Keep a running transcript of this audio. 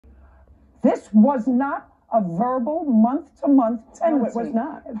This was not a verbal month-to-month tenancy. No, it was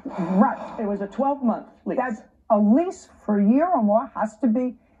not. Right. It was a 12-month lease. That's a lease for a year or more has to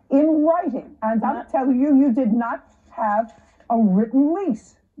be in writing. And I'm telling you, you did not have a written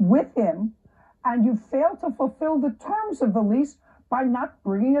lease with him, and you failed to fulfill the terms of the lease by not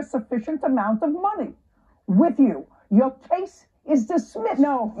bringing a sufficient amount of money with you. Your case is dismissed.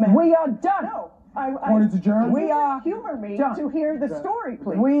 No, ma'am. We are done. No. We are humor me done. to hear the story,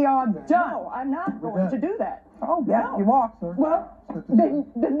 please. We are done. No, I'm not going to do that. Oh, yeah, no. you are. Well, then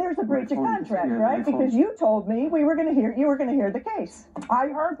there's a breach of contract, right? Because you told me you were going to hear the case. I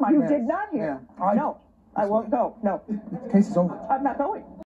heard my You did not hear. Yeah. No, I won't go. No. The case is over. I'm not going.